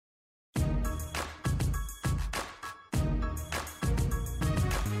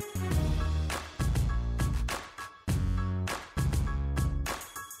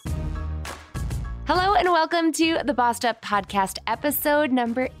Hello and welcome to the Bossed Up Podcast, episode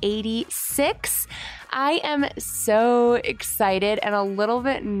number 86. I am so excited and a little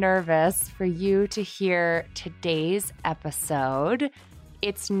bit nervous for you to hear today's episode.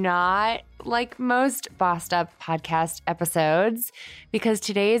 It's not like most Bossed Up Podcast episodes because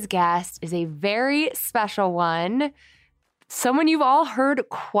today's guest is a very special one. Someone you've all heard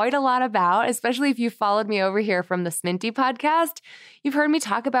quite a lot about, especially if you followed me over here from the Sminty podcast. You've heard me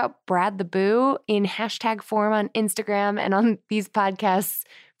talk about Brad the Boo in hashtag form on Instagram and on these podcasts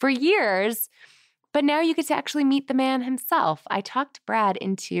for years. But now you get to actually meet the man himself. I talked Brad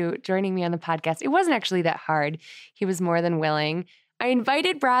into joining me on the podcast. It wasn't actually that hard. He was more than willing. I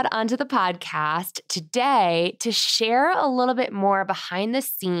invited Brad onto the podcast today to share a little bit more behind the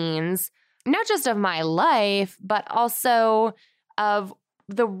scenes, not just of my life, but also of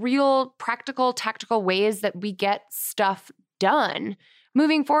the real practical, tactical ways that we get stuff done.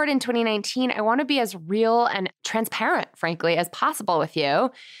 Moving forward in 2019, I want to be as real and transparent, frankly, as possible with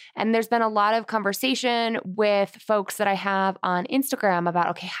you. And there's been a lot of conversation with folks that I have on Instagram about,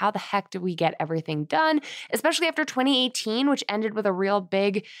 okay, how the heck do we get everything done? Especially after 2018, which ended with a real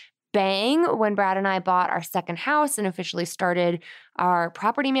big bang when Brad and I bought our second house and officially started our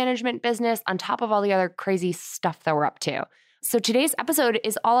property management business on top of all the other crazy stuff that we're up to. So today's episode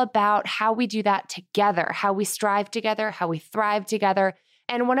is all about how we do that together, how we strive together, how we thrive together.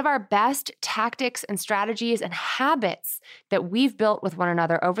 And one of our best tactics and strategies and habits that we've built with one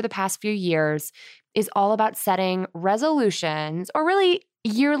another over the past few years is all about setting resolutions or really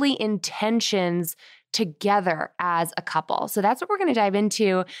yearly intentions together as a couple. So that's what we're going to dive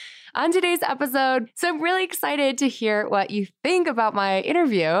into on today's episode. So I'm really excited to hear what you think about my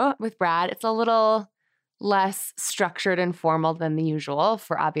interview with Brad. It's a little less structured and formal than the usual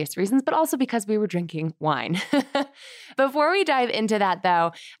for obvious reasons, but also because we were drinking wine. Before we dive into that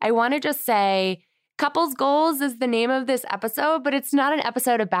though, I want to just say Couples Goals is the name of this episode, but it's not an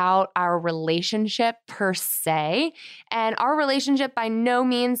episode about our relationship per se. And our relationship by no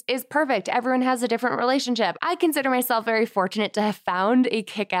means is perfect. Everyone has a different relationship. I consider myself very fortunate to have found a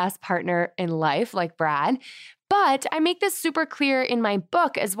kick-ass partner in life like Brad. But I make this super clear in my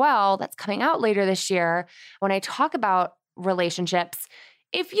book as well, that's coming out later this year, when I talk about relationships.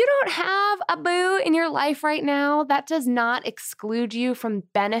 If you don't have a boo in your life right now, that does not exclude you from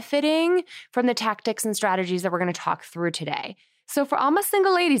benefiting from the tactics and strategies that we're going to talk through today. So for all my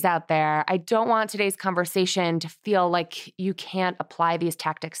single ladies out there, I don't want today's conversation to feel like you can't apply these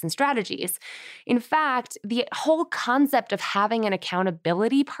tactics and strategies. In fact, the whole concept of having an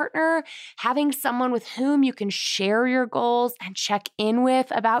accountability partner, having someone with whom you can share your goals and check in with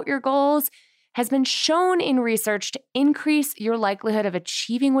about your goals, has been shown in research to increase your likelihood of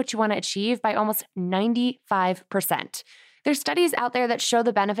achieving what you want to achieve by almost 95%. There's studies out there that show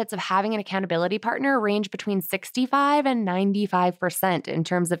the benefits of having an accountability partner range between 65 and 95% in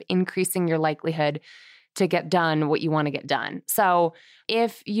terms of increasing your likelihood to get done what you want to get done. So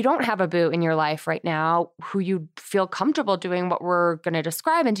if you don't have a boo in your life right now who you feel comfortable doing what we're going to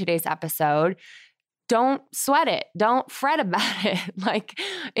describe in today's episode, don't sweat it. Don't fret about it. Like,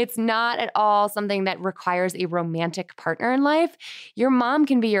 it's not at all something that requires a romantic partner in life. Your mom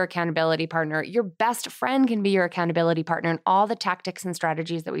can be your accountability partner. Your best friend can be your accountability partner. And all the tactics and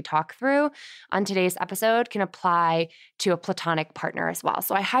strategies that we talk through on today's episode can apply to a platonic partner as well.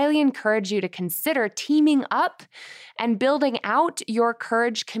 So I highly encourage you to consider teaming up and building out your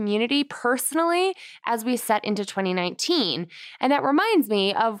courage community personally as we set into 2019. And that reminds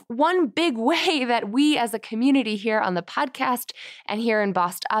me of one big way that we as a community here on the podcast and here in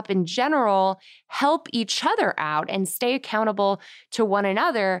Bossed Up in general help each other out and stay accountable to one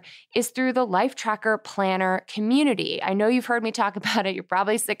another is through the Life Tracker Planner community. I know you've heard me talk about it. You're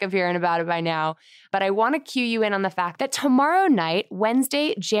probably sick of hearing about it by now, but I want to cue you in on the fact that tomorrow night,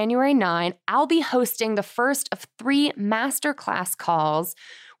 Wednesday, January 9, I'll be hosting the first of 3 masterclass calls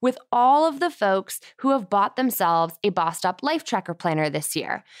with all of the folks who have bought themselves a Bossed Up Life Tracker Planner this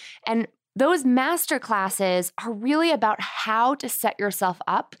year. And those master classes are really about how to set yourself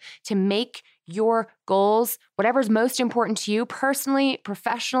up to make your goals, whatever's most important to you personally,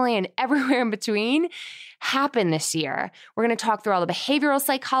 professionally, and everywhere in between, happen this year. We're going to talk through all the behavioral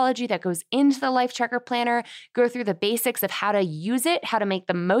psychology that goes into the Life Tracker Planner, go through the basics of how to use it, how to make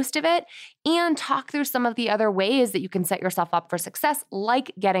the most of it, and talk through some of the other ways that you can set yourself up for success,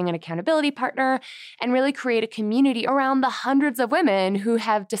 like getting an accountability partner, and really create a community around the hundreds of women who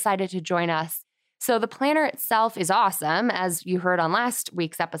have decided to join us. So the planner itself is awesome, as you heard on last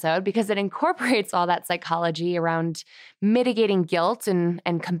week's episode, because it incorporates all that psychology around mitigating guilt and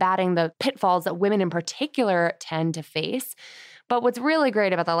combating the pitfalls that women in particular tend to face. But what's really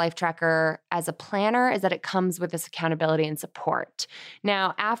great about the Life Tracker as a planner is that it comes with this accountability and support.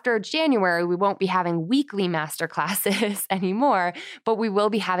 Now, after January, we won't be having weekly master classes anymore, but we will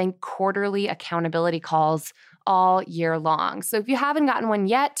be having quarterly accountability calls all year long. So if you haven't gotten one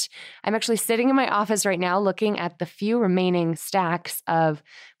yet, I'm actually sitting in my office right now looking at the few remaining stacks of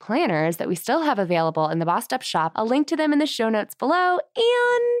planners that we still have available in the Bossed Up shop. I'll link to them in the show notes below,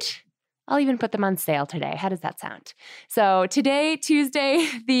 and I'll even put them on sale today. How does that sound? So today, Tuesday,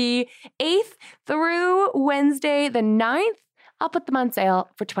 the 8th through Wednesday, the 9th, I'll put them on sale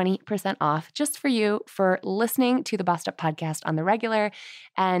for 20% off just for you for listening to the Bossed Up podcast on the regular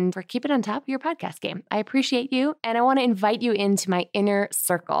and for keeping on top of your podcast game. I appreciate you, and I want to invite you into my inner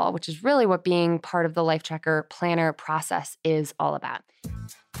circle, which is really what being part of the Life Tracker planner process is all about.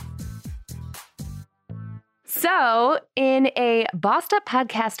 So in a Bossed Up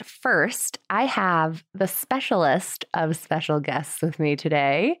podcast first, I have the specialist of special guests with me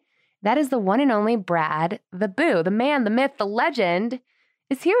today. That is the one and only Brad the Boo. The man, the myth, the legend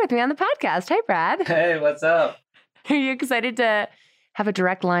is here with me on the podcast. Hi, Brad. Hey, what's up? Are you excited to have a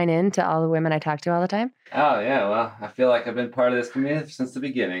direct line in to all the women I talk to all the time? Oh, yeah. Well, I feel like I've been part of this community since the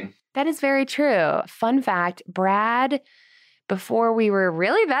beginning. That is very true. Fun fact, Brad, before we were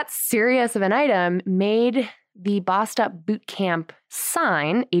really that serious of an item, made the Bossed Up Boot Camp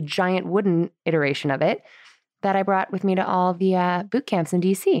sign, a giant wooden iteration of it, that I brought with me to all the boot camps in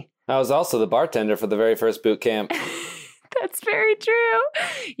DC. I was also the bartender for the very first boot camp. That's very true.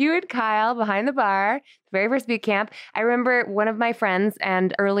 You and Kyle behind the bar, the very first boot camp. I remember one of my friends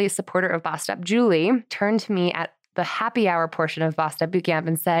and early supporter of Bossed Up, Julie, turned to me at the happy hour portion of Bossed Up Boot Camp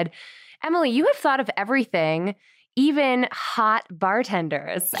and said, "Emily, you have thought of everything, even hot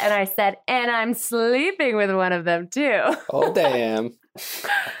bartenders." And I said, "And I'm sleeping with one of them too." Oh, damn.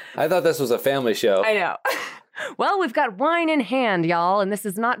 I thought this was a family show. I know. Well, we've got wine in hand, y'all, and this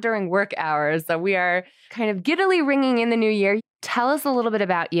is not during work hours, so we are kind of giddily ringing in the new year. Tell us a little bit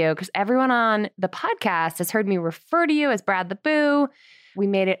about you, because everyone on the podcast has heard me refer to you as Brad the Boo. We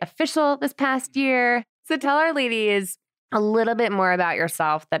made it official this past year. So tell our ladies a little bit more about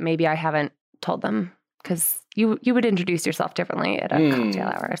yourself that maybe I haven't told them, because you would introduce yourself differently at a cocktail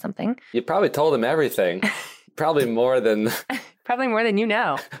hour or something. You probably told them everything. Probably more than... Probably more than you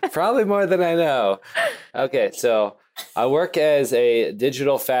know. Probably more than I know. Okay, so I work as a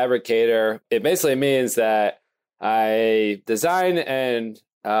digital fabricator. It basically means that I design and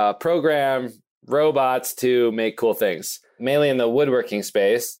program robots to make cool things, mainly in the woodworking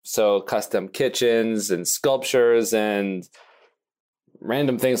space. So custom kitchens and sculptures and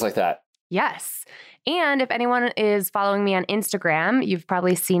random things like that. Yes. And if anyone is following me on Instagram, you've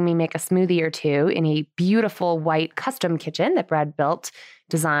probably seen me make a smoothie or two in a beautiful white custom kitchen that Brad built,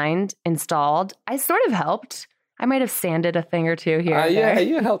 designed, installed. I sort of helped. I might have sanded a thing or two here. Yeah,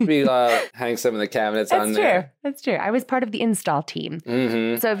 you helped me hang some of the cabinets on there. That's true. I was part of the install team.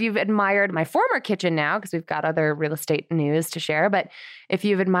 Mm-hmm. So if you've admired my former kitchen now, because we've got other real estate news to share, but if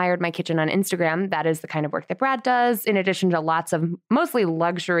you've admired my kitchen on Instagram, that is the kind of work that Brad does, in addition to lots of mostly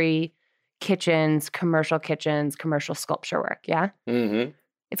luxury kitchens, commercial sculpture work. Yeah. Mm-hmm.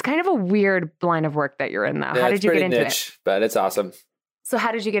 It's kind of a weird line of work that you're in, though. Yeah, how did you get into niche, it? But it's awesome. So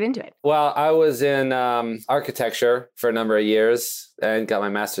how did you get into it? Well, I was in architecture for a number of years and got my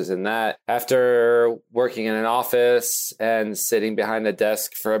master's in that. After working in an office and sitting behind a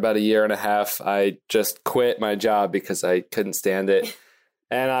desk for about 1.5 years, I just quit my job because I couldn't stand it.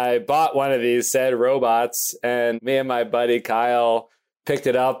 And I bought one of these said robots, and me and my buddy Kyle picked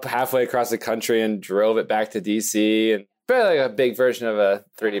it up halfway across the country and drove it back to DC, and really like a big version of a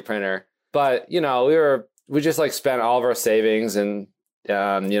 3D printer. But, we just like spent all of our savings and,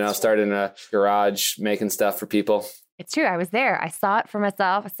 started in a garage making stuff for people. It's true. I was there. I saw it for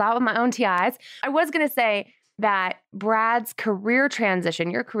myself. I saw it with my own TIs. I was going to say that Brad's career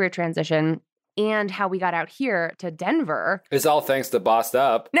transition, your career transition, and how we got out here to Denver. It's all thanks to Bossed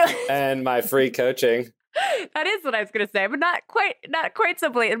Up and my free coaching. That is what I was going to say, but not quite so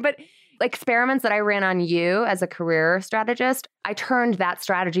blatant. But experiments that I ran on you as a career strategist, I turned that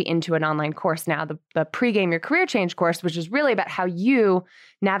strategy into an online course now, the Pregame Your Career Change course, which is really about how you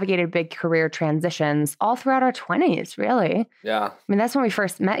navigated big career transitions all throughout our 20s, really. Yeah. I mean, that's when we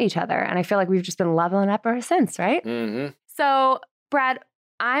first met each other, and I feel like we've just been leveling up ever since, right? Mm-hmm. So, Brad,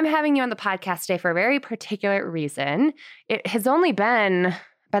 I'm having you on the podcast today for a very particular reason. It has only been...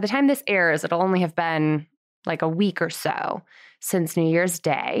 By the time this airs, it'll only have been like a week or so since New Year's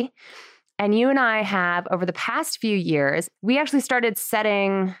Day. And you and I have, over the past few years, we actually started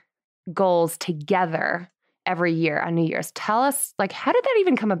setting goals together every year on New Year's. Tell us, how did that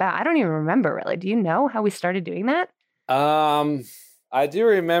even come about? I don't even remember, really. Do you know how we started doing that? I do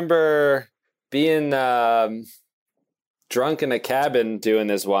remember being drunk in a cabin doing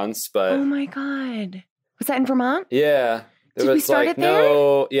this once, but Oh my God. Was that in Vermont? yeah, there Did we was start like it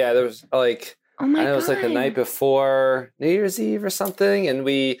there? there was like Oh my I know God. it was like the night before New Year's Eve or something, and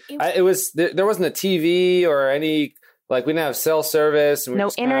there wasn't a TV or any, like, we didn't have cell service, and we No were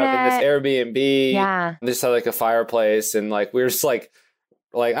just kind of in this Airbnb. Yeah. And they just had like a fireplace, and like we were just like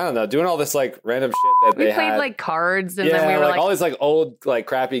I don't know, doing all this like random shit that We they played had. like cards and Yeah, then we were like all these like old like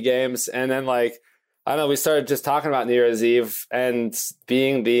crappy games, and then like I don't know, we started just talking about New Year's Eve, and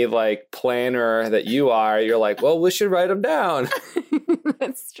being the like planner that you are, you're like, well, we should write them down.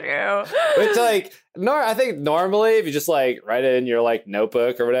 That's true. Which like I think normally if you just like write it in your like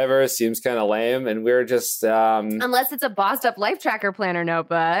notebook or whatever, it seems kind of lame, and we're just Unless it's a Bossed Up Life Tracker planner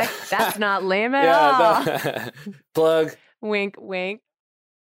notebook. That's not lame at all. no. Plug. Wink, wink.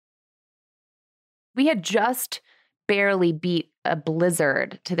 We had just barely beat a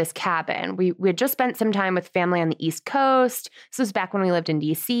blizzard to this cabin. We had just spent some time with family on the East Coast. This was back when we lived in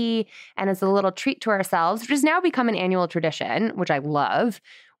DC. And as a little treat to ourselves, which has now become an annual tradition, which I love,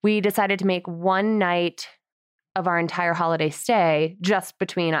 we decided to make one night of our entire holiday stay just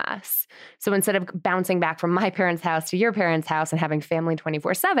between us. So instead of bouncing back from my parents' house to your parents' house and having family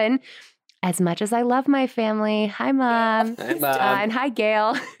 24/7, as much as I love my family, hi, Mom. Hi, Mom. And hi,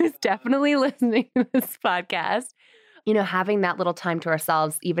 Gail, who's definitely listening to this podcast. Having that little time to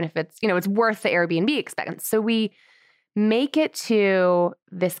ourselves, even if it's, it's worth the Airbnb expense. So we make it to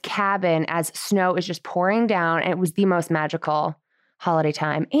this cabin as snow is just pouring down, and it was the most magical holiday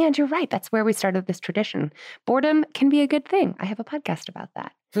time. And you're right, that's where we started this tradition. Boredom can be a good thing. I have a podcast about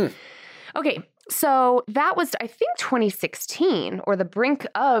that. Okay, so that was, I think, 2016 or the brink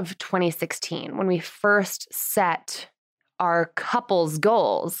of 2016 when we first set our couple's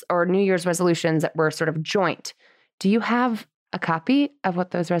goals or New Year's resolutions that were sort of joint. Do you have a copy of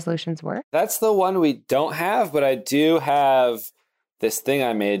what those resolutions were? That's the one we don't have, but I do have this thing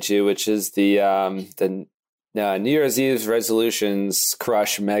I made you, which is the New Year's Eve resolutions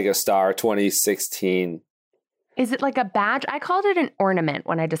Crush Megastar 2016. Is it like a badge? I called it an ornament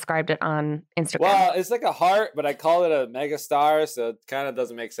when I described it on Instagram. Well, it's like a heart, but I call it a megastar, so it kind of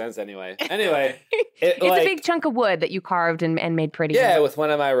doesn't make sense anyway. Anyway, it's a big chunk of wood that you carved and made pretty. Yeah, with one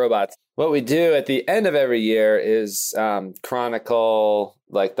of my robots. What we do at the end of every year is chronicle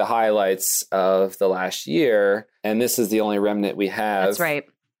like the highlights of the last year, and this is the only remnant we have. That's right.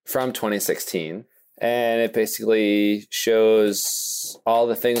 From 2016, and it basically shows all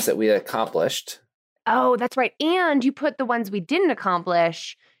the things that we accomplished. Oh, that's right. And you put the ones we didn't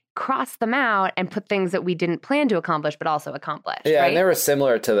accomplish, cross them out, and put things that we didn't plan to accomplish, but also accomplished. Yeah, right? and they were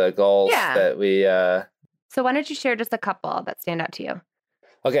similar to the goals that we... So why don't you share just a couple that stand out to you?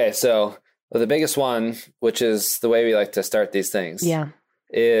 Okay, so the biggest one, which is the way we like to start these things,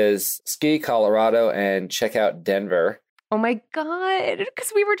 is ski Colorado and check out Denver. Oh my God,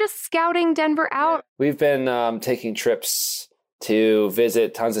 because we were just scouting Denver out. We've been taking trips to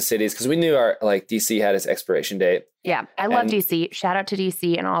visit tons of cities because we knew our DC had its expiration date. Yeah, I love DC. Shout out to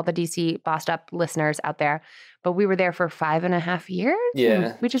DC and all the DC Bossed Up listeners out there. But we were there for 5.5 years.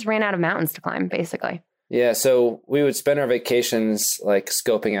 Yeah. We just ran out of mountains to climb, basically. Yeah, so we would spend our vacations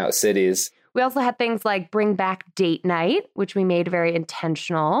scoping out cities. We also had things like Bring Back Date Night, which we made very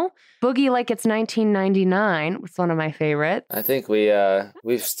intentional. Boogie Like It's 1999 was one of my favorites. I think we're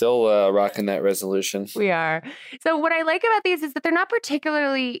still rocking that resolution. We are. So what I like about these is that they're not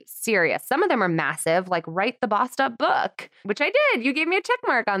particularly serious. Some of them are massive, like write the Bossed Up book, which I did. You gave me a check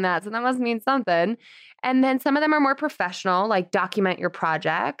mark on that, so that must mean something. And then some of them are more professional, like document your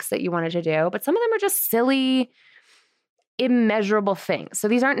projects that you wanted to do. But some of them are just silly, immeasurable things. So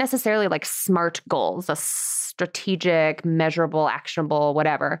these aren't necessarily like SMART goals, a strategic, measurable, actionable,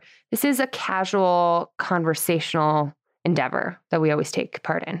 whatever. This is a casual, conversational endeavor that we always take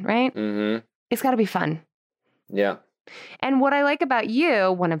part in, right? Mm-hmm. It's got to be fun. Yeah. And what I like about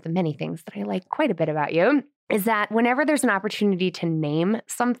you, one of the many things that I like quite a bit about you, is that whenever there's an opportunity to name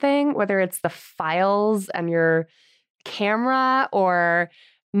something, whether it's the files on your camera or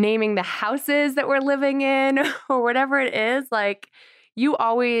naming the houses that we're living in or whatever it is, you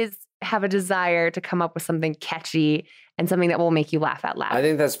always have a desire to come up with something catchy and something that will make you laugh out loud. I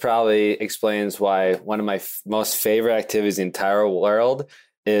think that's probably explains why one of my most favorite activities in the entire world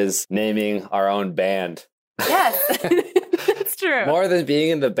is naming our own band. Yes, it's true. More than being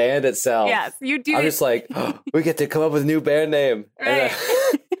in the band itself. Yes, you do. I'm just we get to come up with a new band name. Right.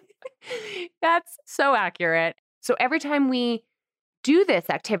 That's so accurate. So every time we do this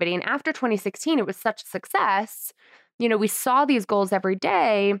activity, and after 2016, it was such a success we saw these goals every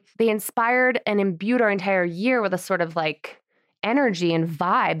day. They inspired and imbued our entire year with a sort of like energy and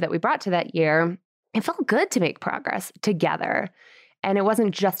vibe that we brought to that year. It felt good to make progress together. And it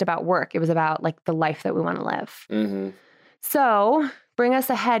wasn't just about work. It was about like the life that we want to live. Mm-hmm. So bring us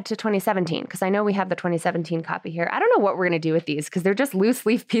ahead to 2017, because I know we have the 2017 copy here. I don't know what we're going to do with these because they're just loose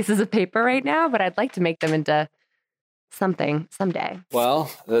leaf pieces of paper right now, but I'd like to make them into something someday.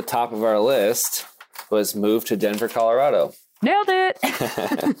 Well, the top of our list was move to Denver, Colorado. Nailed it.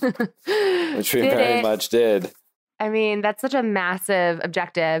 Which we very much did. I mean, that's such a massive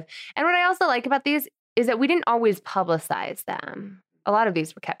objective. And what I also like about these is that we didn't always publicize them. A lot of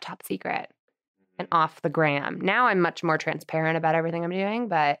these were kept top secret and off the gram. Now I'm much more transparent about everything I'm doing,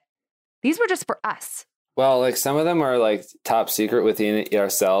 but these were just for us. Well, like some of them are like top secret within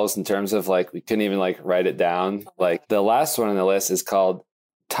ourselves in terms of like we couldn't even like write it down. Like the last one on the list is called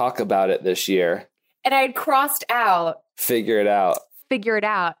Talk About It This Year. And I had crossed out Figure It Out. Figure It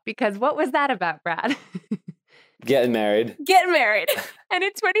Out, because what was that about, Brad? Getting married. Getting married. And in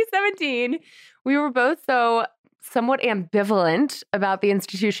 2017, we were both so somewhat ambivalent about the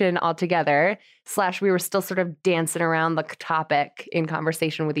institution altogether, / we were still sort of dancing around the topic in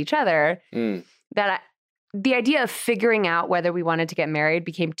conversation with each other, that the idea of figuring out whether we wanted to get married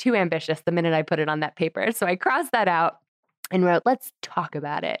became too ambitious the minute I put it on that paper. So I crossed that out and wrote, let's talk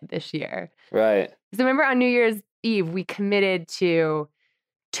about it this year. Right. So remember on New Year's Eve, we committed to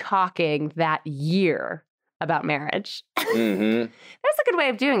talking that year about marriage. Mm-hmm. That's a good way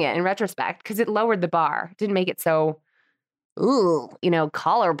of doing it in retrospect, because it lowered the bar. Didn't make it so,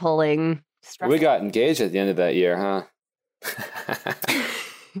 collar pulling. We got engaged at the end of that year, huh?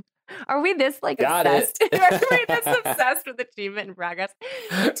 Are we this got obsessed? It. Are we this obsessed with achievement and progress?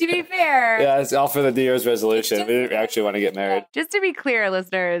 To be fair. Yeah, it's all for the New Year's resolution. We didn't actually want to get married. Just to be clear,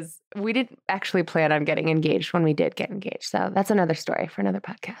 listeners, we didn't actually plan on getting engaged when we did get engaged. So that's another story for another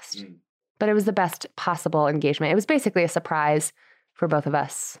podcast. But it was the best possible engagement. It was basically a surprise for both of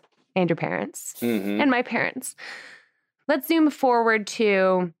us and your parents and my parents. Let's zoom forward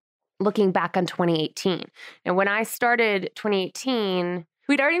to looking back on 2018. And when I started 2018,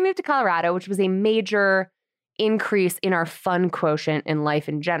 we'd already moved to Colorado, which was a major increase in our fun quotient in life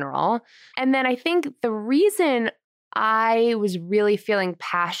in general. And then I think the reason I was really feeling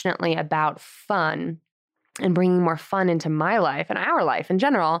passionately about fun and bringing more fun into my life and our life in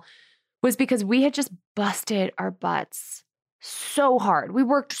general was because we had just busted our butts so hard. We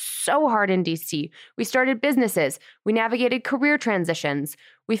worked so hard in DC. We started businesses. We navigated career transitions.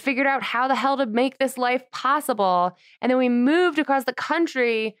 We figured out how the hell to make this life possible. And then we moved across the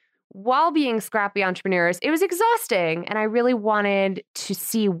country while being scrappy entrepreneurs. It was exhausting. And I really wanted to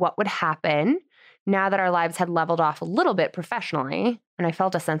see what would happen now that our lives had leveled off a little bit professionally. And I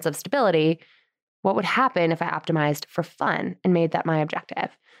felt a sense of stability. What would happen if I optimized for fun and made that my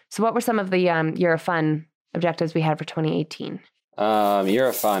objective? So what were some of the Year of Fun objectives we had for 2018? Year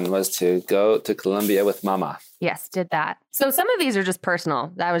of Fun was to go to Colombia with Mama. Yes, did that. So some of these are just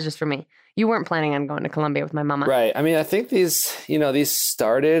personal. That was just for me. You weren't planning on going to Colombia with my mama. Right. I mean, I think these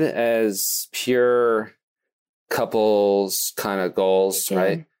started as pure couples kind of goals,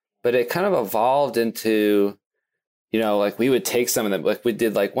 right? But it kind of evolved into, like we would take some of them, like we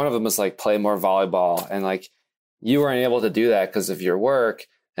did, like one of them was like play more volleyball, and like you weren't able to do that because of your work.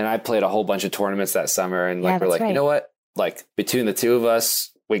 And I played a whole bunch of tournaments that summer, and like we're like, you know what? Like between the two of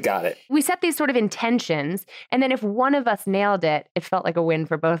us, we got it. We set these sort of intentions, and then if one of us nailed it, it felt like a win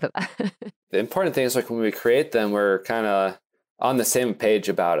for both of us. The important thing is like when we create them, we're kind of on the same page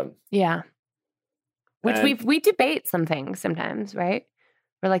about them. Yeah. Which we debate some things sometimes, right?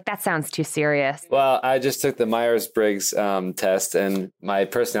 We're like, that sounds too serious. Well, I just took the Myers-Briggs test, and my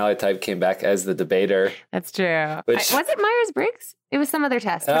personality type came back as the debater. That's true. Was it Myers-Briggs? It was some other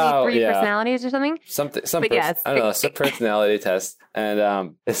test. Three personalities or something? I don't know, some personality test.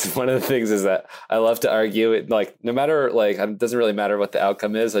 And it's one of the things is that I love to argue. Like, no matter, like, it doesn't really matter what the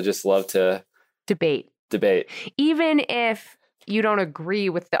outcome is. I just love to debate. Even if you don't agree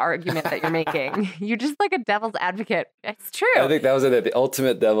with the argument that you're making. You're just like a devil's advocate. It's true. I think that was it, the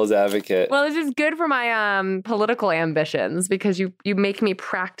ultimate devil's advocate. Well, it's just good for my political ambitions because you make me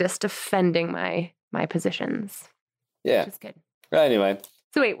practice defending my positions. Yeah. Which is good. Anyway.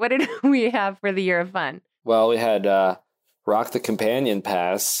 So wait, what did we have for the Year of Fun? Well, we had Rock the Companion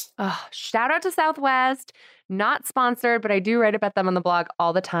Pass. Oh, shout out to Southwest. Not sponsored, but I do write about them on the blog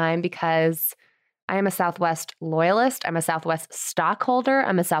all the time because I am a Southwest loyalist. I'm a Southwest stockholder.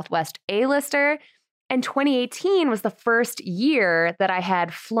 I'm a Southwest A-lister. And 2018 was the first year that I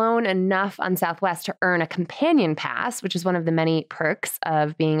had flown enough on Southwest to earn a companion pass, which is one of the many perks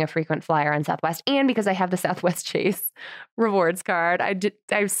of being a frequent flyer on Southwest. And because I have the Southwest Chase rewards card,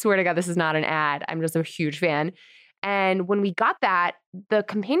 I swear to God, this is not an ad. I'm just a huge fan. And when we got that, the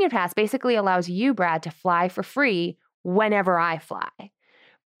companion pass basically allows you, Brad, to fly for free whenever I fly.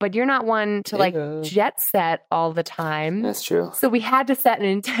 But you're not one to jet set all the time. That's true. So we had to set an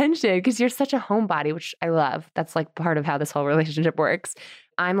intention because you're such a homebody, which I love. That's like part of how this whole relationship works.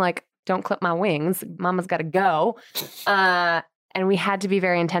 I'm like, don't clip my wings. Mama's got to go. And we had to be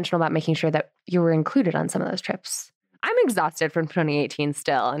very intentional about making sure that you were included on some of those trips. I'm exhausted from 2018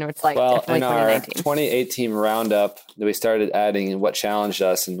 still. And it's like, well, definitely in our 2019. 2018 roundup, we started adding what challenged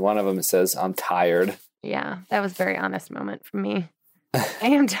us. And one of them says, I'm tired. Yeah, that was a very honest moment for me. I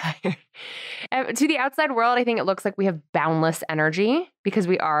am tired. To the outside world, I think it looks like we have boundless energy because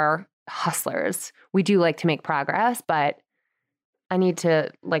we are hustlers. We do like to make progress, but I need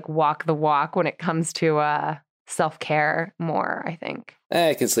to like walk the walk when it comes to self-care more, I think.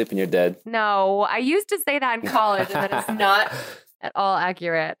 I can sleep when you're dead. No, I used to say that in college, and that is not at all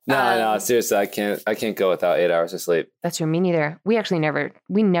accurate. No, seriously, I can't go without 8 hours of sleep. That's true. Me neither. We actually never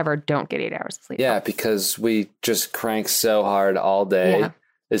don't get 8 hours of sleep. Yeah, because we just crank so hard all day. Yeah.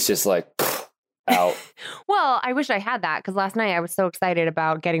 It's just like out. Well, I wish I had that because last night I was so excited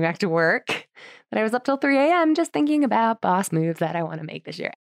about getting back to work that I was up till 3 a.m. just thinking about boss moves that I want to make this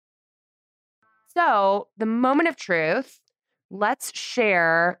year. So the moment of truth, let's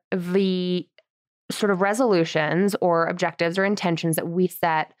share the sort of resolutions or objectives or intentions that we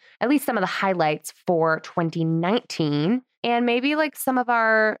set, at least some of the highlights for 2019, and maybe like some of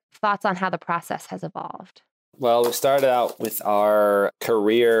our thoughts on how the process has evolved. Well, we started out with our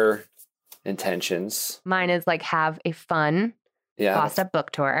career intentions. Mine is like have a fun Bossed Up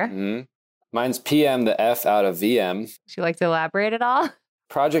book tour. Mm-hmm. Mine's PM the F out of VM. Would you like to elaborate at all?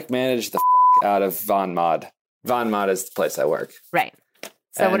 Project manage the out of Von Mod. Von Mod is the place I work. Right.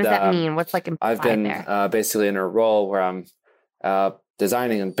 So what does that mean? What's like implied I've been there? Basically in a role where I'm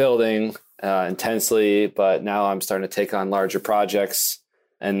designing and building intensely, but now I'm starting to take on larger projects,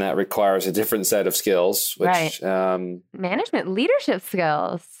 and that requires a different set of skills. Which, right. Management, leadership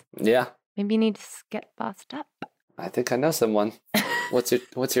skills. Yeah. Maybe you need to get bossed up. I think I know someone. What's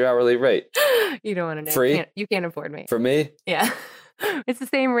your hourly rate? You don't want to know. Free? You can't afford me. For me? Yeah. It's the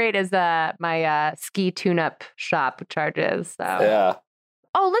same rate as my ski tune-up shop charges. So. Yeah.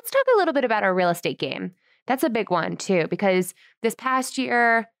 Oh, let's talk a little bit about our real estate game. That's a big one too, because this past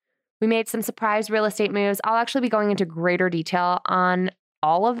year we made some surprise real estate moves. I'll actually be going into greater detail on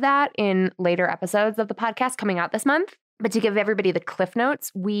all of that in later episodes of the podcast coming out this month. But to give everybody the cliff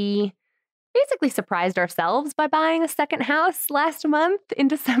notes, we basically surprised ourselves by buying a second house last month in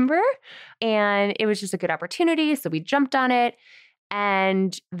December. And it was just a good opportunity. So we jumped on it.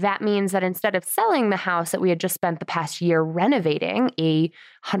 And that means that instead of selling the house that we had just spent the past year renovating, a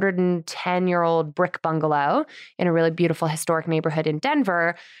 110-year-old brick bungalow in a really beautiful historic neighborhood in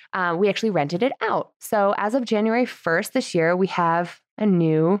Denver, we actually rented it out. So as of January 1st this year, we have a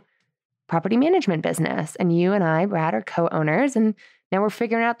new property management business. And you and I, Brad, are co-owners. And now we're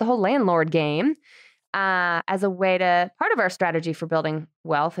figuring out the whole landlord game as a way to, part of our strategy for building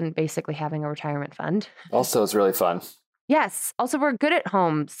wealth and basically having a retirement fund. Also, it's really fun. Yes. Also, we're good at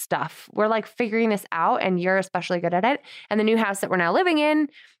home stuff. We're like figuring this out, and you're especially good at it. And the new house that we're now living in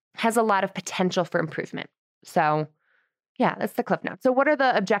has a lot of potential for improvement. So yeah, that's the clip note. So what are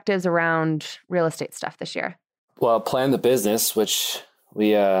the objectives around real estate stuff this year? Well, plan the business, which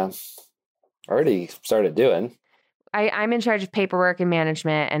we already started doing. I'm in charge of paperwork and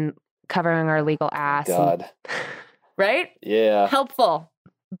management and covering our legal ass. God. Right? Yeah. Helpful.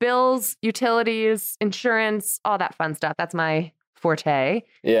 Bills, utilities, insurance, all that fun stuff. That's my forte.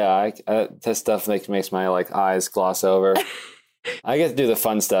 Yeah, that stuff makes my like eyes gloss over. I get to do the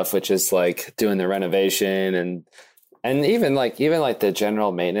fun stuff, which is like doing the renovation and even like the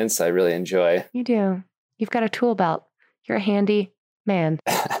general maintenance. I really enjoy. You do. You've got a tool belt. You're a handy man.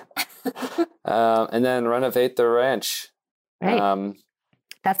 And then renovate the ranch. Right.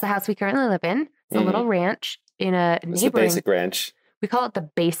 That's the house we currently live in. It's a little ranch in a neighboring. It's the basic ranch. We call it the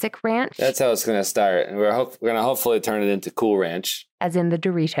basic ranch. That's how it's going to start. And we're going to hopefully turn it into Cool Ranch. As in the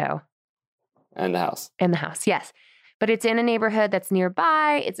Dorito. And the house. And the house, yes. But it's in a neighborhood that's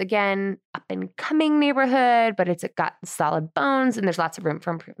nearby. It's, again, up and coming neighborhood, but it's got solid bones and there's lots of room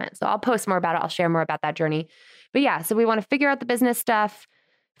for improvement. So I'll post more about it. I'll share more about that journey. But yeah, so we want to figure out the business stuff,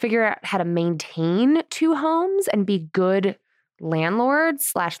 figure out how to maintain 2 homes and be good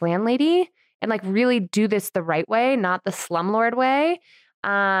landlord/landlady. And like really do this the right way, not the slumlord way.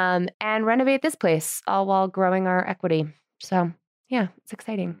 and renovate this place all while growing our equity. So yeah, it's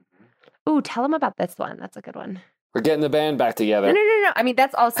exciting. Ooh, tell them about this one. That's a good one. We're getting the band back together. No. I mean,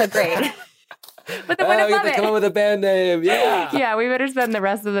 that's also great. But the we have to come up with a band name. Yeah. Yeah, we better spend the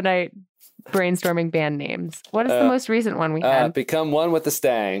rest of the night brainstorming band names. What is the most recent one we had? Become One with the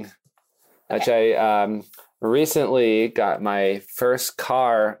Stang, which I recently got my first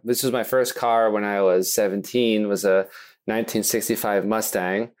car. This was my first car when I was 17, was a 1965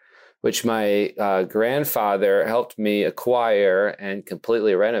 Mustang, which my grandfather helped me acquire and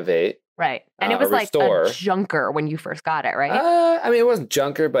completely renovate. Right. And it was like a junker when you first got it, right? I mean, it wasn't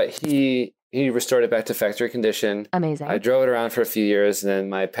junker, but he restored it back to factory condition. Amazing. I drove it around for a few years, and then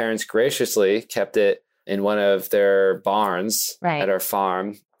my parents graciously kept it in one of their barns at our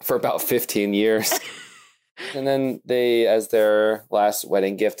farm for about 15 years. And then they, as their last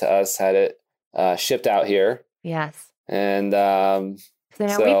wedding gift to us, had it shipped out here. Yes. And so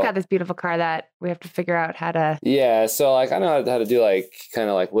now we've got this beautiful car that we have to figure out how to. Yeah. So like, I know how to do like kind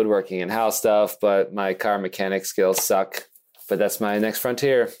of like woodworking and house stuff, but my car mechanic skills suck. But that's my next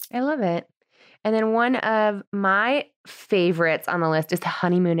frontier. I love it. And then one of my favorites on the list is to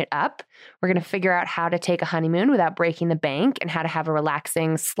honeymoon it up. We're going to figure out how to take a honeymoon without breaking the bank and how to have a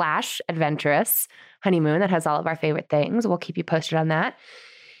relaxing / adventurous honeymoon that has all of our favorite things. We'll keep you posted on that.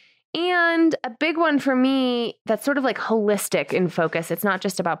 And a big one for me that's sort of like holistic in focus. It's not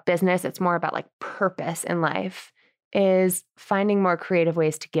just about business. It's more about like purpose in life, is finding more creative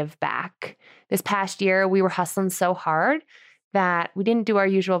ways to give back. This past year, we were hustling so hard that we didn't do our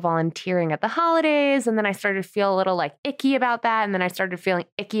usual volunteering at the holidays. And then I started to feel a little like icky about that. And then I started feeling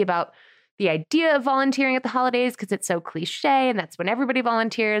icky about the idea of volunteering at the holidays because it's so cliche and that's when everybody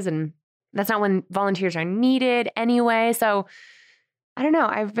volunteers. And that's not when volunteers are needed anyway. So I don't know.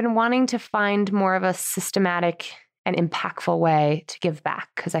 I've been wanting to find more of a systematic and impactful way to give back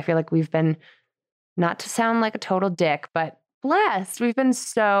because I feel like we've been, not to sound like a total dick, but blessed. We've been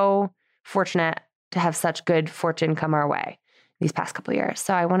so fortunate to have such good fortune come our way these past couple of years.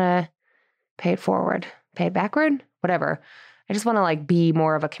 So I want to pay it forward, pay it backward, whatever. I just want to like be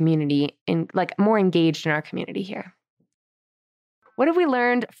more of a community and like more engaged in our community here. What have we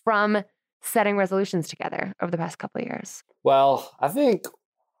learned from setting resolutions together over the past couple of years? Well, I think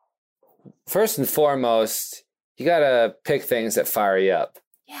first and foremost, you got to pick things that fire you up.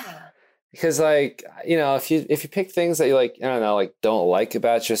 Yeah. Because like, you know, if you pick things that you like, I don't know, like don't like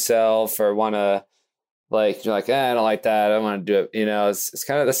about yourself or want to like, you're like, I don't like that. I don't want to do it. You know, it's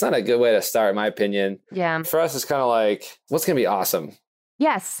kind of, that's not a good way to start, in my opinion. Yeah. For us, it's kind of like, what's going to be awesome?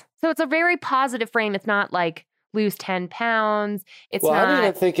 Yes. So it's a very positive frame. It's not like lose 10 pounds. It's not. I don't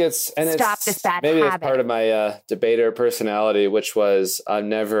even think it's, and stop it's, this bad maybe habit. It's part of my debater personality, which was I'm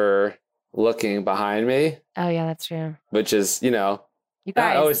never looking behind me. Oh yeah, that's true. Which is, you know, you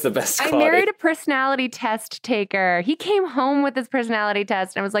guys, not always the best quality. I married a personality test taker. He came home with his personality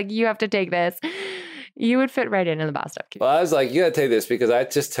test and I was like, you have to take this. You would fit right in the Bossed Up community. Well, I was like, you got to take this because I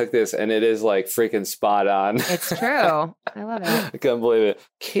just took this and it is like freaking spot on. It's true. I love it. I couldn't believe it.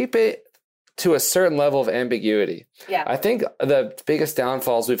 Keep it to a certain level of ambiguity. Yeah. I think the biggest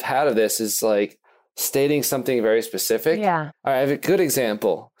downfalls we've had of this is like stating something very specific. Yeah. All right, I have a good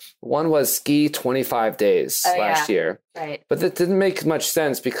example. One was ski 25 days last year. Right. But that didn't make much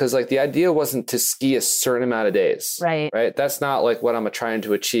sense because like the idea wasn't to ski a certain amount of days. Right. Right. That's not like what I'm trying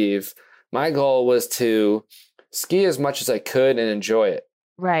to achieve. My goal was to ski as much as I could and enjoy it.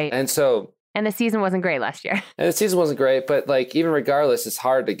 Right. And so. And the season wasn't great last year. And the season wasn't great, but like even regardless, it's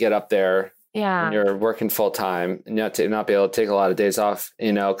hard to get up there. Yeah. When you're working full time and not be able to take a lot of days off,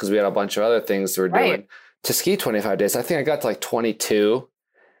 you know, because we had a bunch of other things we were doing. To ski 25 days, I think I got to like 22.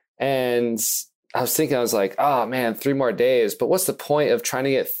 And I was like, oh man, 3 more days. But what's the point of trying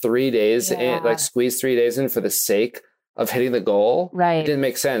to get 3 days in, like squeeze 3 days in for the sake of hitting the goal? Right. It didn't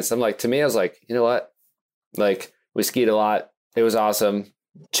make sense. I'm like, to me, I was like, you know what? Like we skied a lot. It was awesome.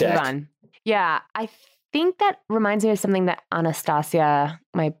 Check. Yeah. I think that reminds me of something that Anastasia,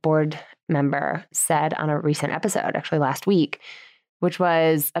 my board member, said on a recent episode, actually last week, which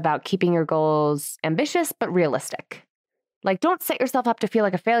was about keeping your goals ambitious but realistic. Like, don't set yourself up to feel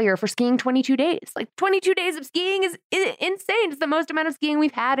like a failure for skiing 22 days. Like, 22 days of skiing is insane. It's the most amount of skiing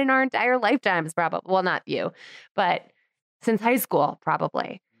we've had in our entire lifetimes, probably. Well, not you, but since high school,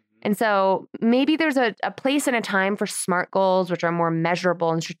 probably. And so maybe there's a place and a time for SMART goals, which are more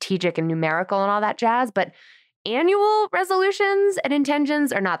measurable and strategic and numerical and all that jazz. But annual resolutions and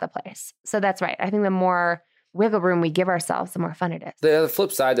intentions are not the place. So that's right. I think the more wiggle room we give ourselves, the more fun it is. The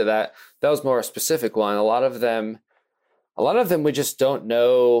flip side to that was more a specific one. A lot of them we just don't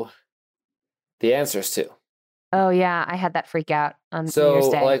know the answers to. Oh yeah, I had that freak out on New So Year's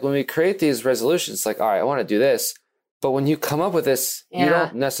Day. like when we create these resolutions, like, all right, I want to do this. But when you come up with this, you Yeah.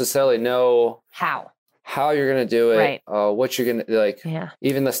 don't necessarily know How? you're going to do it, Right. what you're going to like, Yeah.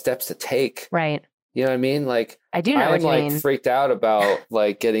 even the steps to take. Right. You know what I mean? Like, I do know I'm what you like mean. freaked out about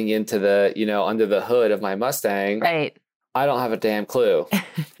like getting into the, under the hood of my Mustang. Right. I don't have a damn clue.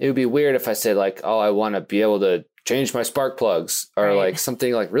 It would be weird if I said like, oh, I want to be able to change my spark plugs or Right. like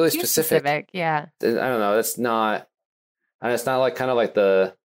something like really Too specific. Yeah. I don't know. That's not, and it's not like kind of like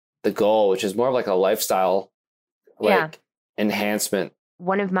the goal, which is more of like a lifestyle, like Yeah. enhancement.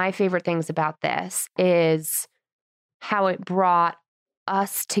 One of my favorite things about this is how it brought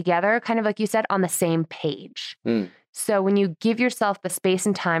us together, kind of like you said, on the same page. Mm. So when you give yourself the space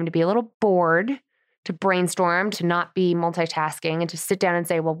and time to be a little bored, to brainstorm, to not be multitasking, and to sit down and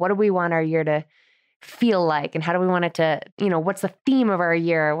say, well, what do we want our year to feel like? And how do we want it to, what's the theme of our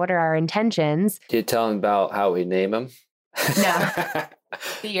year? What are our intentions? Do you tell them about how we name them? No.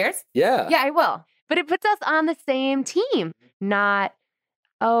 The years? Yeah. Yeah, I will. But it puts us on the same team, not,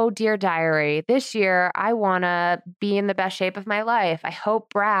 oh, dear diary, this year I want to be in the best shape of my life. I hope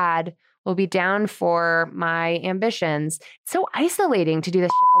Brad will be down for my ambitions. It's so isolating to do this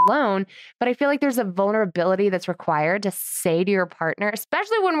shit alone, but I feel like there's a vulnerability that's required to say to your partner,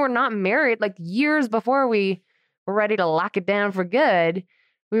 especially when we're not married, like years before we were ready to lock it down for good.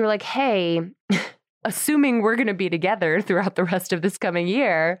 We were like, hey, assuming we're going to be together throughout the rest of this coming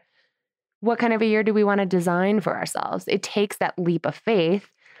year, what kind of a year do we want to design for ourselves? It takes that leap of faith,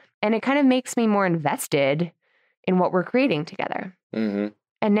 and it kind of makes me more invested in what we're creating together. Mm-hmm.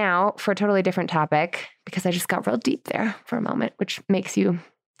 And now for a totally different topic, because I just got real deep there for a moment, which makes you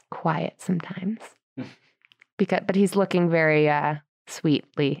quiet sometimes. But he's looking very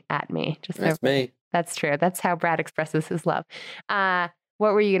sweetly at me. That's me. That's true. That's how Brad expresses his love.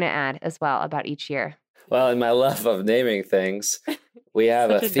 What were you going to add as well about each year? Well, in my love of naming things, we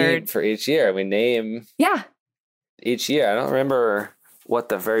have a Such a theme nerd. for each year. We name each year. I don't remember what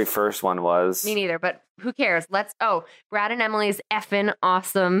the very first one was. Me neither, but who cares? Brad and Emily's effing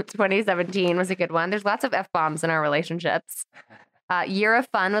awesome 2017 was a good one. There's lots of F-bombs in our relationships. Year of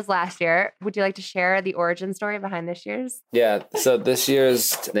Fun was last year. Would you like to share the origin story behind this year's? Yeah. So this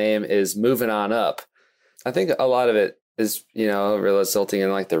year's name is Moving On Up. I think a lot of it is, resulting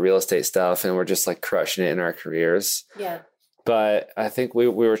in like the real estate stuff, and we're just like crushing it in our careers. Yeah. But I think we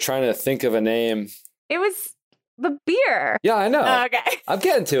were trying to think of a name. It was the beer. Yeah, I know. Okay. I'm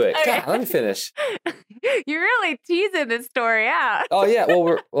getting to it. Okay. God, let me finish. You're really teasing this story out. Oh yeah. Well,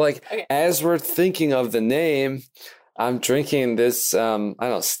 we're like, Okay. as we're thinking of the name, I'm drinking this,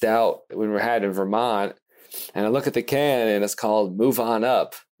 stout we had in Vermont, and I look at the can and it's called Move On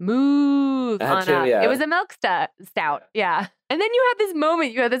Up. Move on Actually, up. yeah. It was a milk stout. Yeah. And then you had this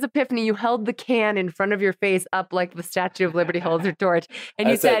moment, you had this epiphany. You held the can in front of your face up like the Statue of Liberty holds her torch. And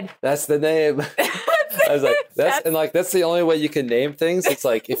you said, that's the name. I was like, that's the only way you can name things. It's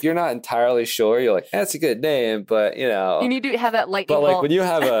like, if you're not entirely sure, you're like, that's a good name, but you need to have that lightning But like bolt.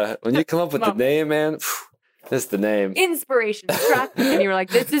 when you come up with the name, man, this is the name. Inspiration struck, and you were like,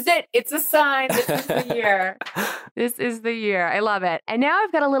 this is it. It's a sign. This is the year. This is the year. I love it. And now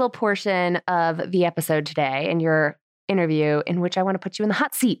I've got a little portion of the episode today and your interview in which I want to put you in the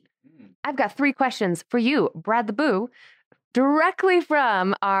hot seat. I've got 3 questions for you, Brad the Boo, directly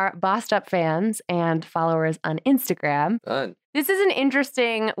from our Bossed Up fans and followers on Instagram. Fun. This is an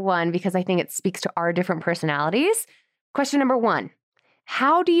interesting one because I think it speaks to our different personalities. Question number 1.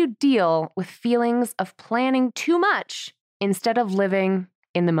 How do you deal with feelings of planning too much instead of living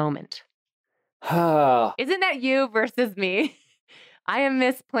in the moment? Isn't that you versus me? I am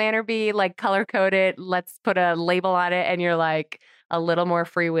Miss Planner Bee, like color coded. Let's put a label on it. And you're like a little more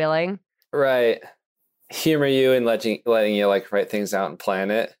freewheeling. Right. Humor you and letting you like write things out and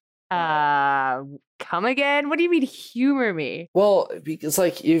plan it. Come again? What do you mean humor me? Well, it's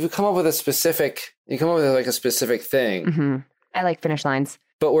like you come up with a specific thing. Mm-hmm. I like finish lines.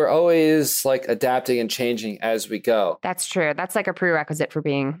 But we're always like adapting and changing as we go. That's true. That's like a prerequisite for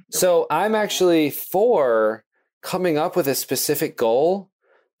being. So I'm actually for coming up with a specific goal,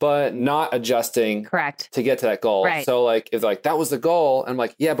 but not adjusting Correct. to get to that goal. Right. So like if like that was the goal, I'm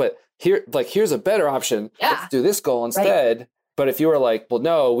like, yeah, but here's a better option. Yeah. Let's do this goal instead. Right. But if you were like, well,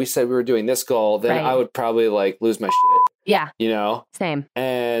 no, we said we were doing this goal, then Right. I would probably like lose my shit. Yeah. Same.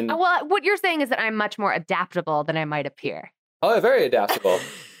 And well, what you're saying is that I'm much more adaptable than I might appear. oh, very adaptable.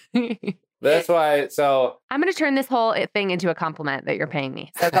 That's why. So I'm going to turn this whole thing into a compliment that you're paying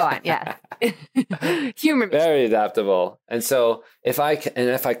me. So go on. Yeah. Humor me. very adaptable. And so if I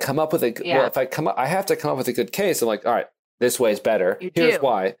come up with I have to come up with a good case. I'm like, all right, this way is better. You Here's do.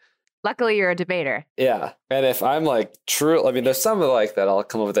 why. Luckily, you're a debater. Yeah. And if I'm like true, I mean, there's some like that I'll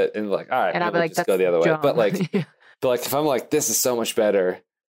come up with it and like, all right, And I'll be we'll like, just go the other way. dumb. But like if I'm like, this is so much better,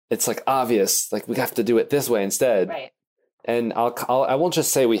 it's like obvious, like we have to do it this way instead. Right. And I won't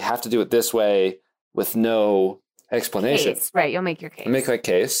just say we have to do it this way with no explanation. Case. Right. You'll make your case. I'll make my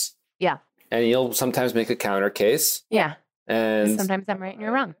case. Yeah. And you'll sometimes make a counter case. Yeah. And Sometimes I'm right and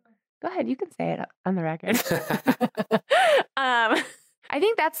you're wrong. Go ahead. You can say it on the record. I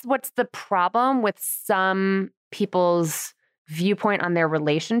think that's what's the problem with some people's viewpoint on their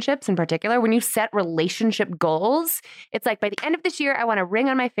relationships in particular. When you set relationship goals, it's like by the end of this year, I want a ring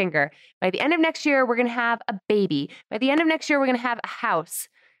on my finger. By the end of next year, we're going to have a baby. By the end of next year, we're going to have a house.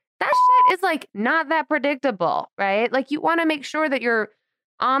 That shit is like not that predictable, right? Like you want to make sure that you're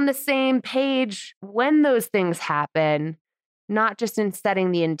on the same page when those things happen, not just in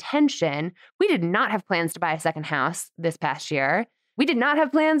setting the intention. We did not have plans to buy a second house this past year. We did not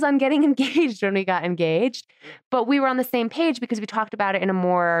have plans on getting engaged when we got engaged, but we were on the same page because we talked about it in a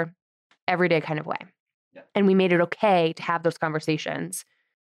more everyday kind of way. Yeah. And we made it okay to have those conversations.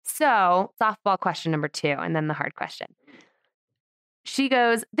 So, softball question number 2, and then the hard question. She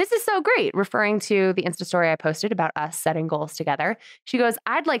goes, "This is so great," referring to the Insta story I posted about us setting goals together. She goes,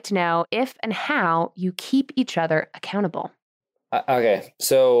 "I'd like to know if and how you keep each other accountable." Okay.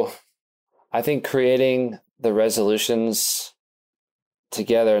 So I think creating the resolutions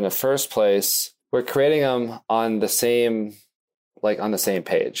together in the first place, we're creating them on the same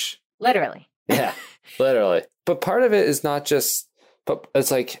page. Literally. Yeah, literally. But part of it is not just, but it's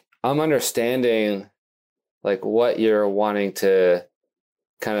like, I'm understanding like what you're wanting to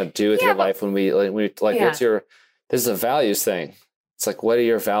kind of do with your life when we what's your, this is a values thing. It's like, what are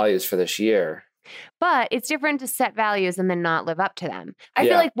your values for this year? But it's different to set values and then not live up to them. I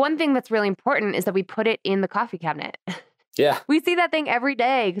feel like one thing that's really important is that we put it in the coffee cabinet. Yeah. We see that thing every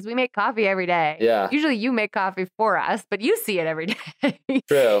day because we make coffee every day. Yeah. Usually you make coffee for us, but you see it every day.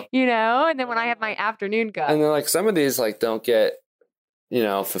 True. You know? And then when I have my afternoon cup. And then like some of these like don't get,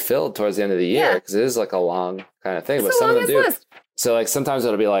 fulfilled towards the end of the year because it is like a long kind of thing. But some of them do. List. So like sometimes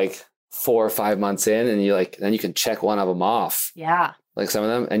it'll be like 4 or 5 months in and then you can check one of them off. Yeah. Like some of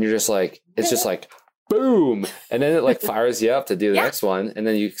them. And you're just like, it's just like, boom. And then it like fires you up to do the next one. And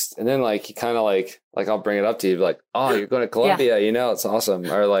then you kind of like I'll bring it up to you like, oh, you're going to Colombia, it's awesome.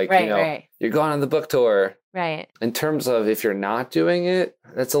 Or like, you're going on the book tour. Right. In terms of if you're not doing it,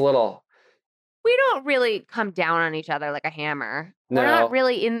 that's a little. We don't really come down on each other like a hammer. No. We're not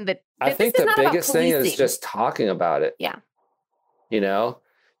really in the. I think the biggest thing is just talking about it. Yeah.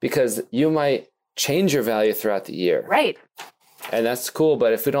 Because you might change your value throughout the year. Right. And that's cool.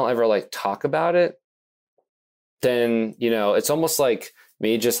 But if we don't ever like talk about it, then, it's almost like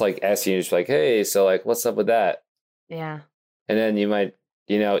me just like asking you, just like, hey, so like, what's up with that? Yeah. And then you might,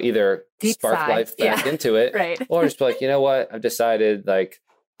 either Deep spark sigh. life back into it. Right. Or just be like, you know what? I've decided like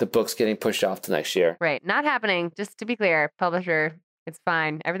the book's getting pushed off to next year. Right. Not happening. Just to be clear, publisher, it's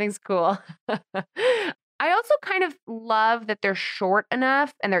fine. Everything's cool. I also kind of love that they're short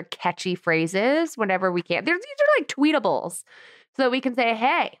enough and they're catchy phrases whenever we can. These are like tweetables. So that we can say,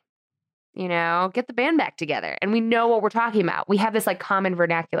 hey, get the band back together. And we know what we're talking about. We have this like common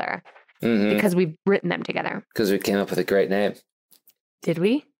vernacular because we've written them together. Because we came up with a great name. Did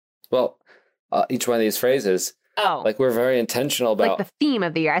we? Well, each one of these phrases, like we're very intentional about. Like the theme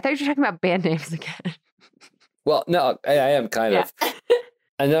of the year. I thought you were talking about band names again. Well, no, I am kind of.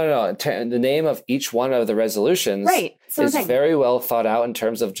 No. The name of each one of the resolutions is very well thought out in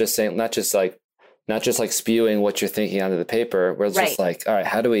terms of just saying, not just like spewing what you're thinking onto the paper. Where it's just like, all right,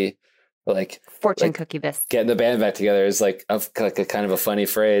 how do we like fortune cookie this? Getting the band back together is like a kind of a funny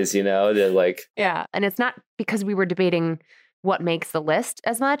phrase, to like. Yeah, and it's not because we were debating what makes the list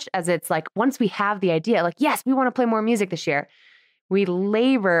as much as it's like once we have the idea, like yes, we want to play more music this year. We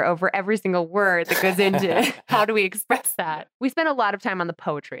labor over every single word that goes into how do we express that. We spend a lot of time on the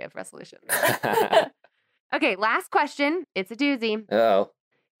poetry of resolutions. Okay, last question. It's a doozy. Oh.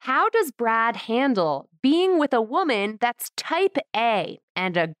 How does Brad handle being with a woman that's type A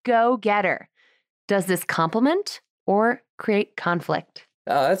and a go-getter? Does this complement or create conflict?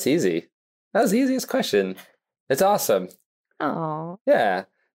 Oh, that's easy. That was the easiest question. It's awesome. Oh. Yeah.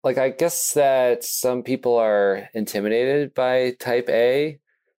 Like, I guess that some people are intimidated by type A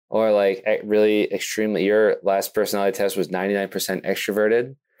or like really extremely, your last personality test was 99%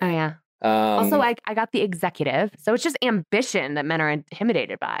 extroverted. Oh, yeah. Also, I got the executive. So it's just ambition that men are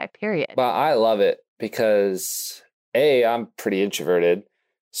intimidated by, period. But I love it because I'm pretty introverted.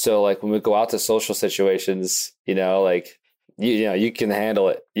 So like when we go out to social situations, like, you can handle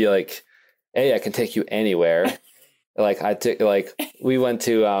it. You like, I can take you anywhere. Like we went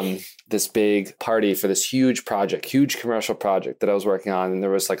to this big party for this huge commercial project that I was working on. And there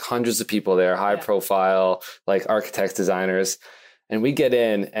was like hundreds of people there, high profile, like architects, designers. And we get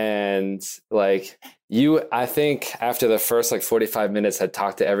in and like I think after the first like 45 minutes had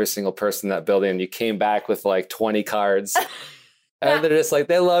talked to every single person in that building, and you came back with like 20 cards. And they're just like,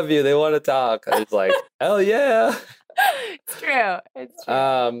 they love you. They want to talk. And it's like, hell yeah. It's true. It's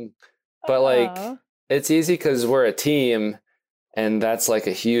true. But like, it's easy because we're a team, and that's like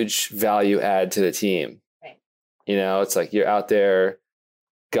a huge value add to the team. Right. You know, it's like you're out there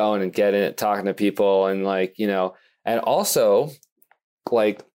going and getting it, talking to people, and like, you know, and also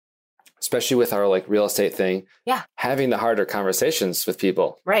like, especially with our like real estate thing, having the harder conversations with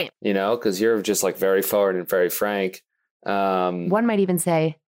people. Right. You know, because you're just like very forward and very frank. One might even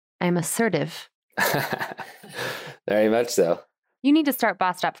say, I'm assertive. Very much so. You need to start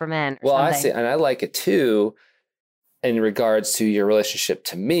Bossed Up for Men. Well, I see. And I like it too, in regards to your relationship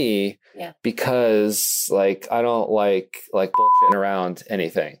to me, because like, I don't like bullshitting around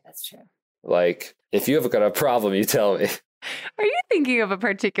anything. That's true. Like, if you have got a problem, you tell me. Are you thinking of a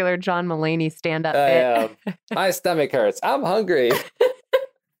particular John Mulaney stand-up bit? My stomach hurts. I'm hungry.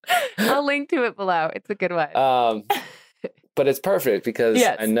 I'll link to it below. It's a good one. But it's perfect because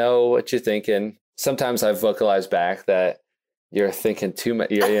I know what you're thinking. Sometimes I've vocalized back that you're thinking too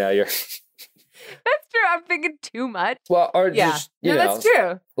much. You're That's true. I'm thinking too much. Well, or just, you know, that's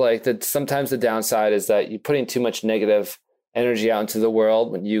true. Like sometimes the downside is that you're putting too much negative energy out into the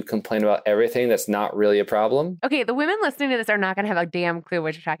world when you complain about everything that's not really a problem. Okay, the women listening to this are not going to have a damn clue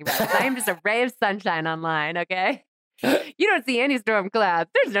what you're talking about. I am just a ray of sunshine online, okay? You don't see any storm clouds.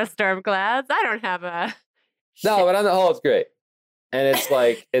 There's no storm clouds. I don't have a... No, but on the whole, it's great. And it's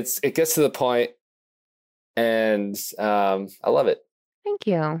like, it gets to the point, and I love it. Thank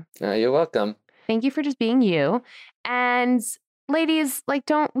you. You're welcome. Thank you for just being you. And ladies, like,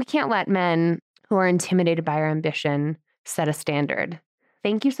 we can't let men who are intimidated by our ambition set a standard.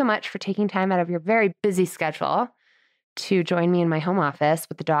 Thank you so much for taking time out of your very busy schedule to join me in my home office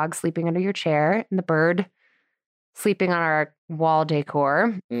with the dog sleeping under your chair and the bird sleeping on our wall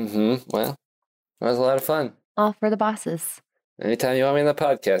decor. Mm-hmm. Well, that was a lot of fun. All for the bosses. Anytime you want me on the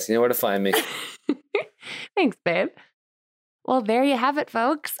podcast, you know where to find me. Thanks, babe. Well, there you have it,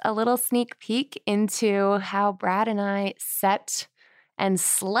 folks. A little sneak peek into how Brad and I set and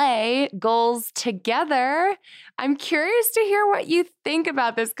slay goals together. I'm curious to hear what you think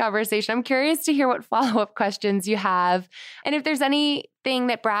about this conversation. I'm curious to hear what follow-up questions you have. And if there's anything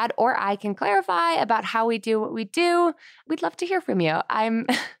that Brad or I can clarify about how we do what we do, we'd love to hear from you. I'm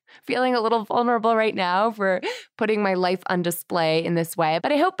feeling a little vulnerable right now for putting my life on display in this way.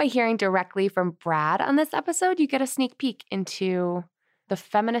 But I hope by hearing directly from Brad on this episode, you get a sneak peek into the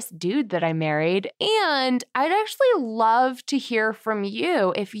feminist dude that I married. And I'd actually love to hear from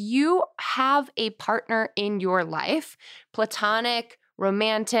you if you have a partner in your life, platonic,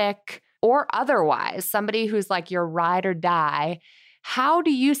 romantic, or otherwise, somebody who's like your ride or die. How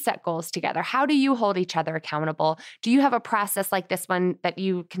do you set goals together? How do you hold each other accountable? Do you have a process like this one that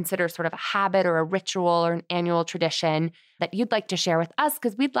you consider sort of a habit or a ritual or an annual tradition that you'd like to share with us?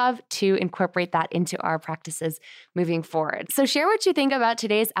 Because we'd love to incorporate that into our practices moving forward. So share what you think about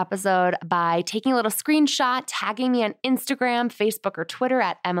today's episode by taking a little screenshot, tagging me on Instagram, Facebook, or Twitter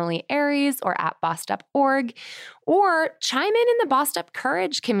at Emily Aries or at bossedup.org, or chime in the Bossed Up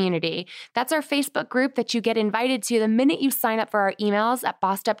Courage community. That's our Facebook group that you get invited to the minute you sign up for our emails at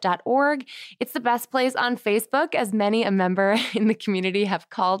bossedup.org. It's the best place on Facebook, as many a member in the community have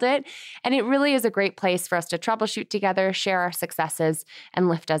called it. And it really is a great place for us to troubleshoot together, share our successes, and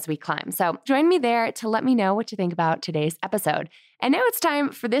lift as we climb. So join me there to let me know what you think about today's episode. And now it's time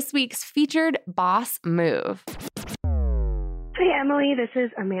for this week's featured boss move. Hi, Emily. This is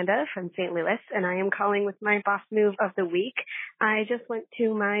Amanda from St. Louis, and I am calling with my boss move of the week. I just went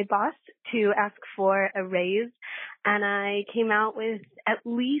to my boss to ask for a raise, and I came out with at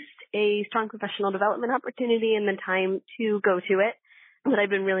least a strong professional development opportunity and the time to go to it that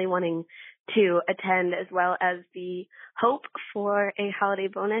I've been really wanting to attend, as well as the hope for a holiday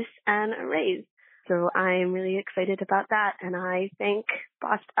bonus and a raise. So I'm really excited about that, and I thank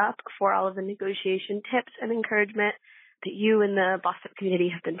Bossed Up for all of the negotiation tips and encouragement that you and the Bossed Up community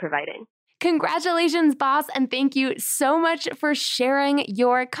have been providing. Congratulations, boss, and thank you so much for sharing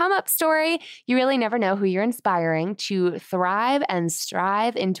your come-up story. You really never know who you're inspiring to thrive and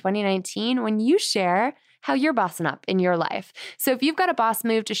strive in 2019 when you share how you're bossing up in your life. So if you've got a boss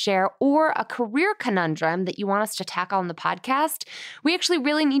move to share or a career conundrum that you want us to tackle on the podcast, we actually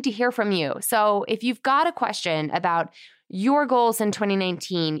really need to hear from you. So if you've got a question about your goals in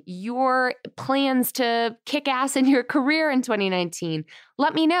 2019, your plans to kick ass in your career in 2019.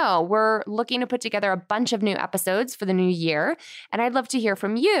 Let me know. We're looking to put together a bunch of new episodes for the new year, and I'd love to hear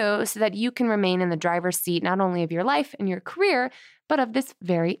from you so that you can remain in the driver's seat, not only of your life and your career, but of this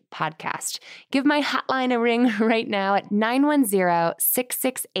very podcast. Give my hotline a ring right now at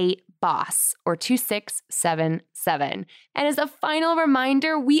 910-668-BOSS or 2677. And as a final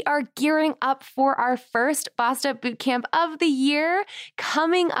reminder, we are gearing up for our first Bossed Up Bootcamp of the year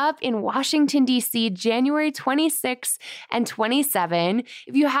coming up in Washington, D.C., January 26 and 27.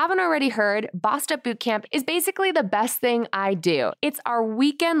 If you haven't already heard, Bossed Up Bootcamp is basically the best thing I do. It's our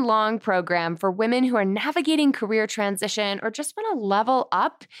weekend-long program for women who are navigating career transition or just want to level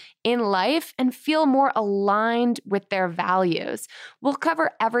up in life and feel more aligned with their values. We'll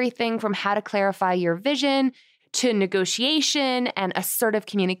cover everything from how to clarify your vision to negotiation and assertive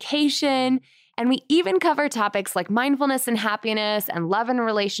communication. And we even cover topics like mindfulness and happiness and love and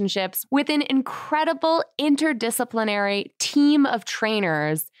relationships with an incredible interdisciplinary team of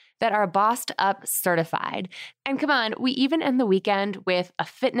trainers that are Bossed Up certified. And come on, we even end the weekend with a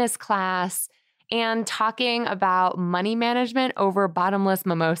fitness class and talking about money management over bottomless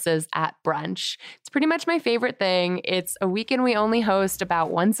mimosas at brunch. It's pretty much my favorite thing. It's a weekend we only host about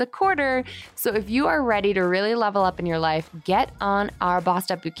once a quarter. So if you are ready to really level up in your life, get on our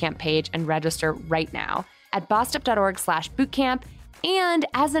Bossed Up Bootcamp page and register right now at bossedup.org/bootcamp. And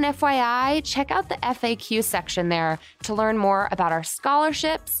as an FYI, check out the FAQ section there to learn more about our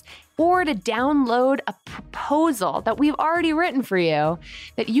scholarships or to download a proposal that we've already written for you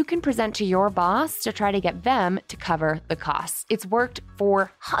that you can present to your boss to try to get them to cover the costs. It's worked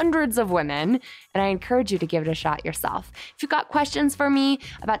for hundreds of women, and I encourage you to give it a shot yourself. If you've got questions for me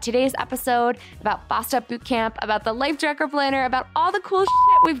about today's episode, about Bossed Up Bootcamp, about the Life Tracker Planner, about all the cool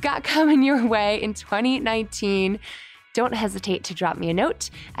shit we've got coming your way in 2019, don't hesitate to drop me a note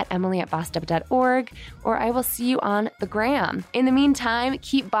at emily@bossedup.org, or I will see you on the gram. In the meantime,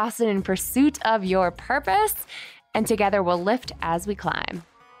 keep bossing in pursuit of your purpose, and together we'll lift as we climb.